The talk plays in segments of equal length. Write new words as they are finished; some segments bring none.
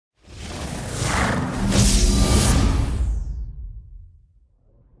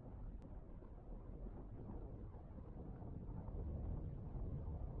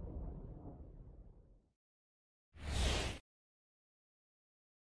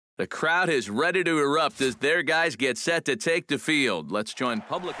The crowd is ready to erupt as their guys get set to take the field. Let's join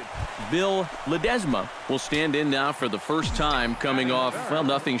public. Bill Ledesma will stand in now for the first time, coming off, well,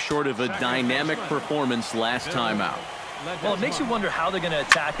 nothing short of a dynamic performance last time out. Well, it makes you wonder how they're going to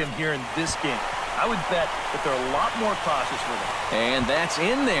attack him here in this game. I would bet that they're a lot more cautious with him. And that's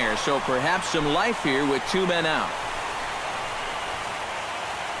in there, so perhaps some life here with 2 men out.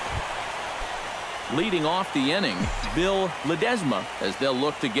 Leading off the inning, Bill Ledesma, as they'll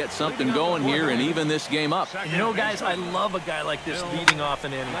look to get something going here and even this game up. You know, guys, I love a guy like this leading off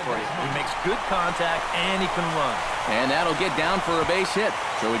an inning for you. He makes good contact and he can run. And that'll get down for a base hit.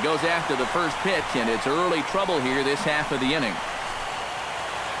 So he goes after the first pitch, and it's early trouble here this half of the inning.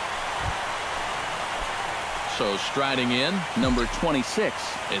 So striding in, number 26,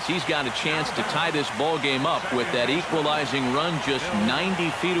 as he's got a chance to tie this ball game up with that equalizing run just 90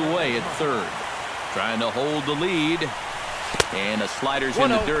 feet away at third. Trying to hold the lead, and a slider's in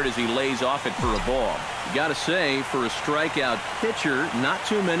the dirt as he lays off it for a ball. You got to say, for a strikeout pitcher, not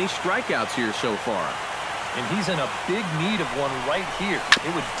too many strikeouts here so far. And he's in a big need of one right here.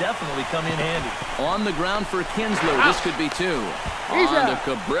 It would definitely come in handy. On the ground for Kinsler. This could be 2. On to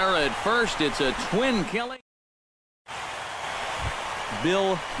Cabrera at first. It's a twin killing.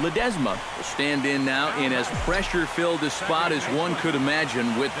 Bill Ledesma will stand in now in as pressure-filled a spot as one could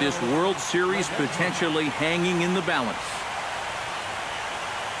imagine, with this World Series potentially hanging in the balance.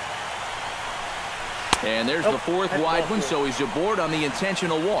 And there's the 4th wide one, so he's aboard on the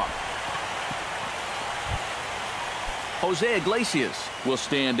intentional walk. Jose Iglesias will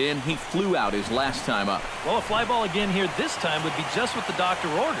stand in. He flew out his last time up. Well, a fly ball again here this time would be just what the doctor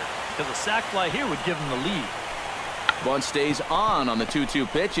ordered, because a sac fly here would give him the lead. Bunt stays on the 2-2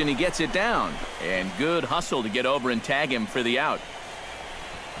 pitch, and he gets it down. And good hustle to get over and tag him for the out.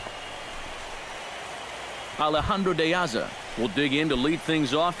 Alejandro De Aza will dig in to lead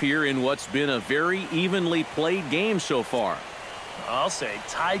things off here in what's been a very evenly played game so far. I'll say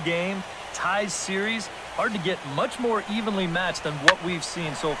tie game, tie series. Hard to get much more evenly matched than what we've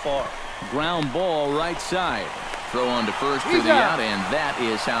seen so far. Ground ball right side. Throw on to first for the out, and that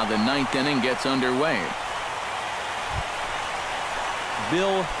is how the 9th inning gets underway.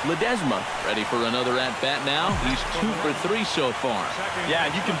 Bill Ledesma ready for another at-bat now. He's 2 for 3 so far.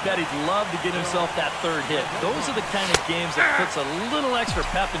 Yeah, you can bet he'd love to get himself that 3rd hit. Those are the kind of games that puts a little extra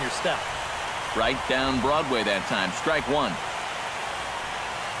pep in your step. Right down Broadway that time. Strike 1.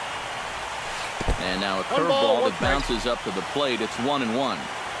 And now a curveball that bounces up to the plate. It's 1-1.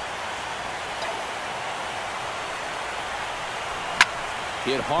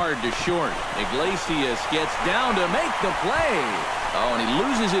 Hit hard to short. Iglesias gets down to make the play. Oh, and he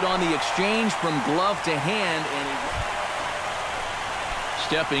loses it on the exchange from glove to hand. And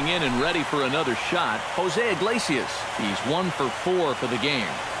stepping in and ready for another shot, Jose Iglesias. He's 1 for 4 for the game.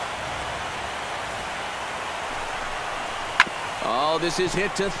 Oh, this is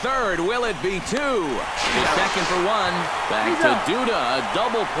hit to third. Will it be 2? The second for 1. Back to Duda. A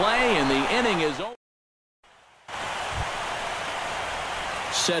double play, and the inning is over.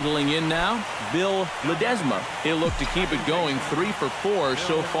 Settling in now, Bill Ledesma. He'll look to keep it going. 3 for 4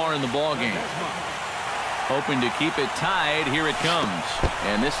 so far in the ballgame. Hoping to keep it tied. Here it comes.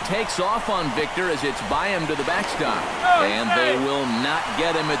 And this takes off on Victor as it's by him to the backstop. And they will not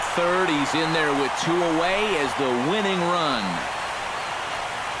get him at third. He's in there with 2 away as the winning run.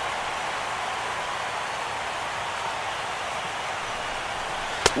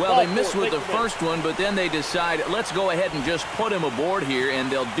 Well, they missed with the first one, but then they decide, let's go ahead and just put him aboard here,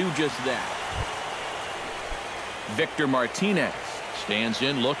 and they'll do just that. Victor Martinez stands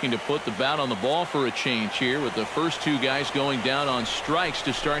in, looking to put the bat on the ball for a change here, with the first 2 guys going down on strikes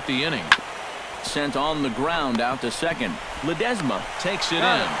to start the inning. Sent on the ground out to second. Ledesma takes it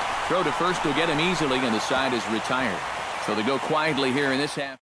in. Throw to first will get him easily, and the side is retired. So they go quietly here in this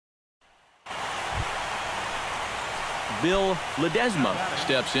half. Bill Ledesma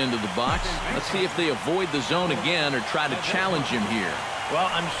steps into the box. Let's see if they avoid the zone again or try to challenge him here. Well,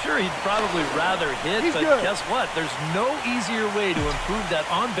 I'm sure he'd probably rather hit, but guess what? There's no easier way to improve that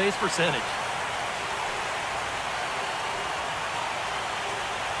on-base percentage.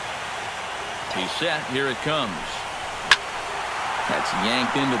 He's set. Here it comes. That's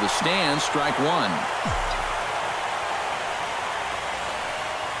yanked into the stands. Strike 1.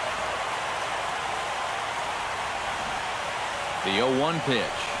 The 0-1 pitch.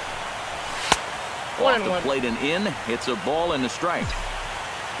 Off the plate and in. Hits a ball and a strike.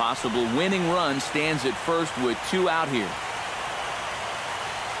 Possible winning run stands at first with 2 out here.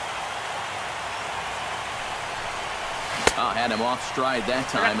 Had him off stride that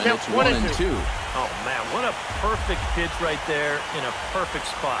time, and it's 1-2. Oh, man, what a perfect pitch right there in a perfect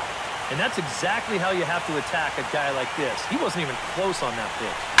spot. And that's exactly how you have to attack a guy like this. He wasn't even close on that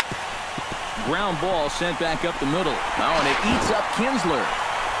pitch. Ground ball sent back up the middle. Oh, and it eats up Kinsler.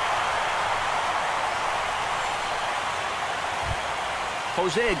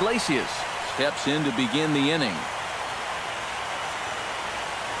 Jose Iglesias steps in to begin the inning.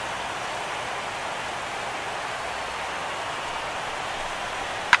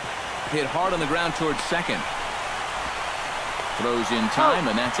 Hit hard on the ground towards second. Throws in time,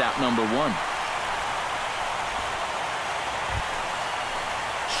 and that's out number one.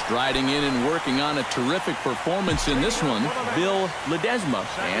 Striding in and working on a terrific performance in this one, Bill Ledesma.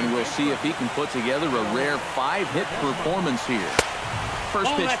 And we'll see if he can put together a rare 5-hit performance here.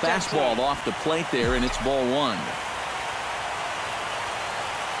 First pitch fastball off the plate there, and it's ball one.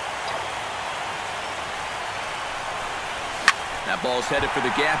 That ball's headed for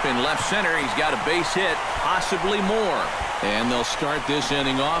the gap in left center. He's got a base hit, possibly more. And they'll start this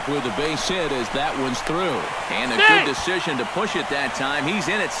inning off with a base hit as that one's through. And a good decision to push it that time.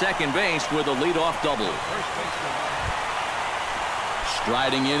 He's in at second base with a leadoff double.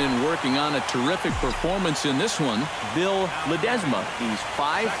 Striding in and working on a terrific performance in this one, Bill Ledesma. He's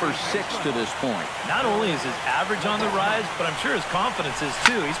 5 for 6 to this point. Not only is his average on the rise, but I'm sure his confidence is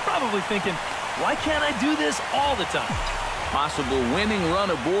too. He's probably thinking, why can't I do this all the time? Possible winning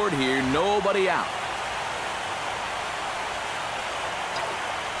run aboard here, nobody out.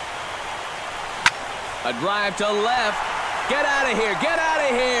 A drive to left. Get out of here, get out of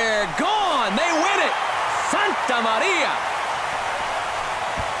here. Gone, they win it. Santa Maria.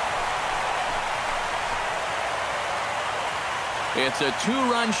 It's a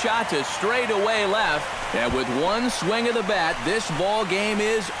 2-run shot to straightaway left. And with one swing of the bat, this ball game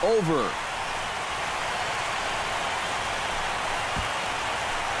is over.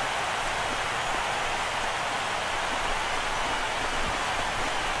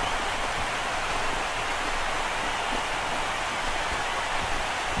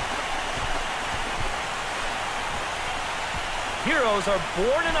 Heroes are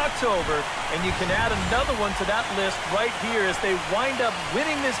born in October, and you can add another one to that list right here as they wind up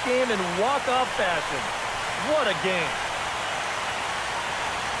winning this game in walk-off fashion. What a game.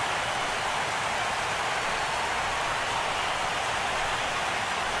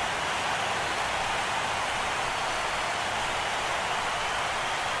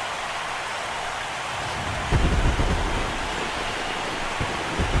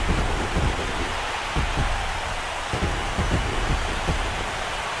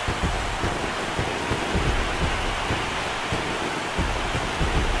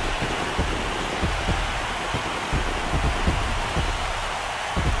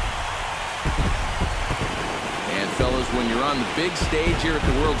 When you're on the big stage here at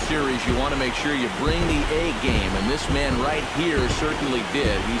the World Series, you want to make sure you bring the A game, and this man right here certainly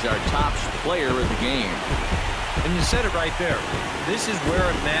did. He's our top player of the game. And you said it right there. This is where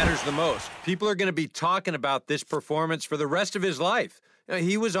it matters the most. People are going to be talking about this performance for the rest of his life.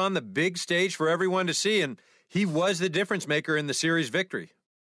 He was on the big stage for everyone to see, and he was the difference maker in the series victory.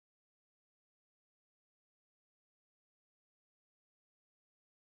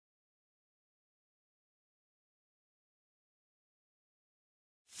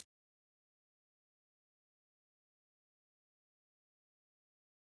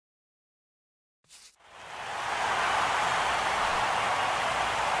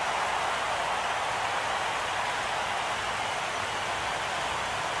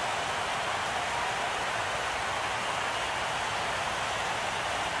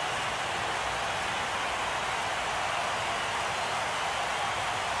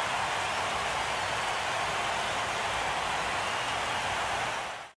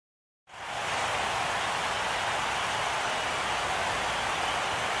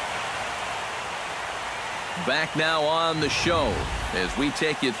 Back now on the show as we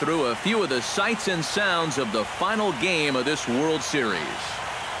take you through a few of the sights and sounds of the final game of this World Series.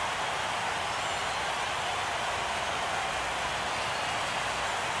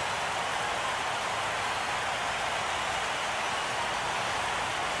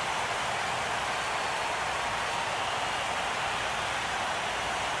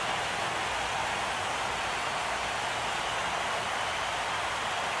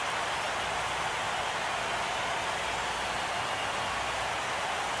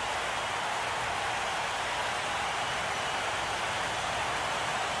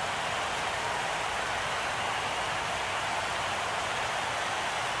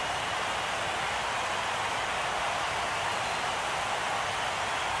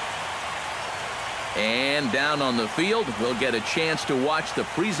 And And down on the field, we'll get a chance to watch the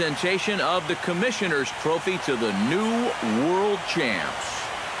presentation of the Commissioner's Trophy to the new world champs.